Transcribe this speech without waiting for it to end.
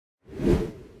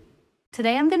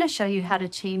Today I'm going to show you how to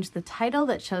change the title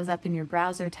that shows up in your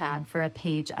browser tab for a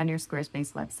page on your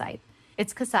Squarespace website.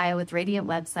 It's Kessiah with Radiant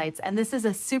Websites, and this is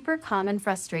a super common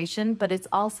frustration, but it's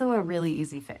also a really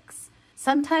easy fix.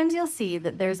 Sometimes you'll see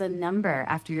that there's a number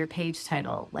after your page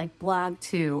title, like Blog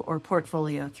 2 or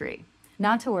Portfolio 3.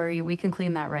 Not to worry, we can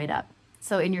clean that right up.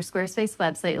 So in your Squarespace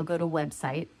website, you'll go to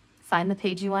Website, find the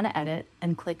page you want to edit,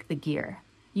 and click the gear.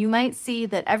 You might see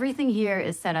that everything here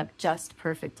is set up just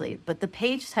perfectly, but the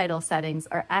page title settings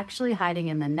are actually hiding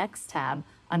in the next tab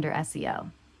under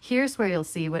SEO. Here's where you'll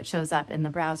see what shows up in the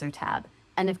browser tab.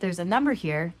 And if there's a number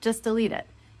here, just delete it.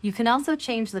 You can also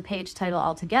change the page title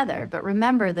altogether, but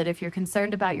remember that if you're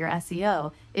concerned about your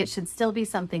SEO, it should still be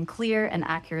something clear and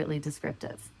accurately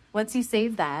descriptive. Once you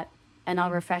save that, and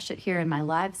I'll refresh it here in my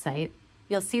live site,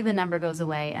 you'll see the number goes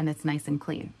away and it's nice and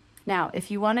clean. Now, if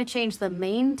you want to change the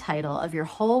main title of your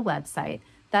whole website,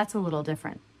 that's a little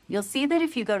different. You'll see that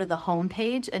if you go to the home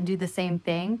page and do the same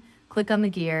thing, click on the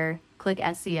gear, click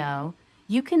SEO,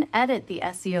 you can edit the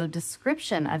SEO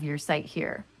description of your site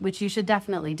here, which you should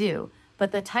definitely do,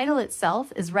 but the title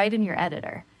itself is right in your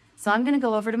editor. So I'm going to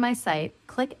go over to my site,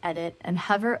 click Edit, and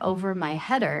hover over my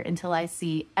header until I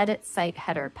see Edit Site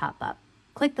Header pop up.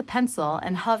 Click the pencil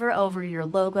and hover over your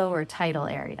logo or title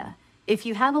area. If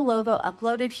you have a logo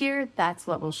uploaded here, that's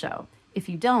what will show. If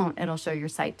you don't, it'll show your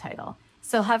site title.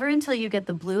 So hover until you get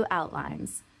the blue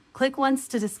outlines. Click once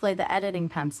to display the editing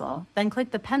pencil, then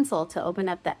click the pencil to open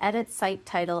up the Edit Site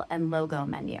Title and Logo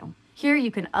menu. Here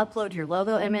you can upload your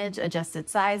logo image, adjust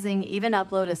its sizing, even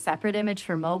upload a separate image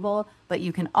for mobile, but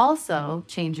you can also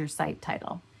change your site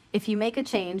title. If you make a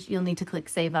change, you'll need to click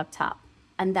Save up top,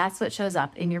 and that's what shows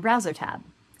up in your browser tab.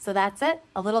 So that's it,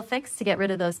 a little fix to get rid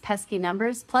of those pesky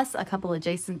numbers, plus a couple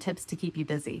adjacent tips to keep you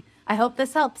busy. I hope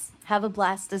this helps. Have a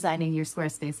blast designing your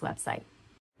Squarespace website.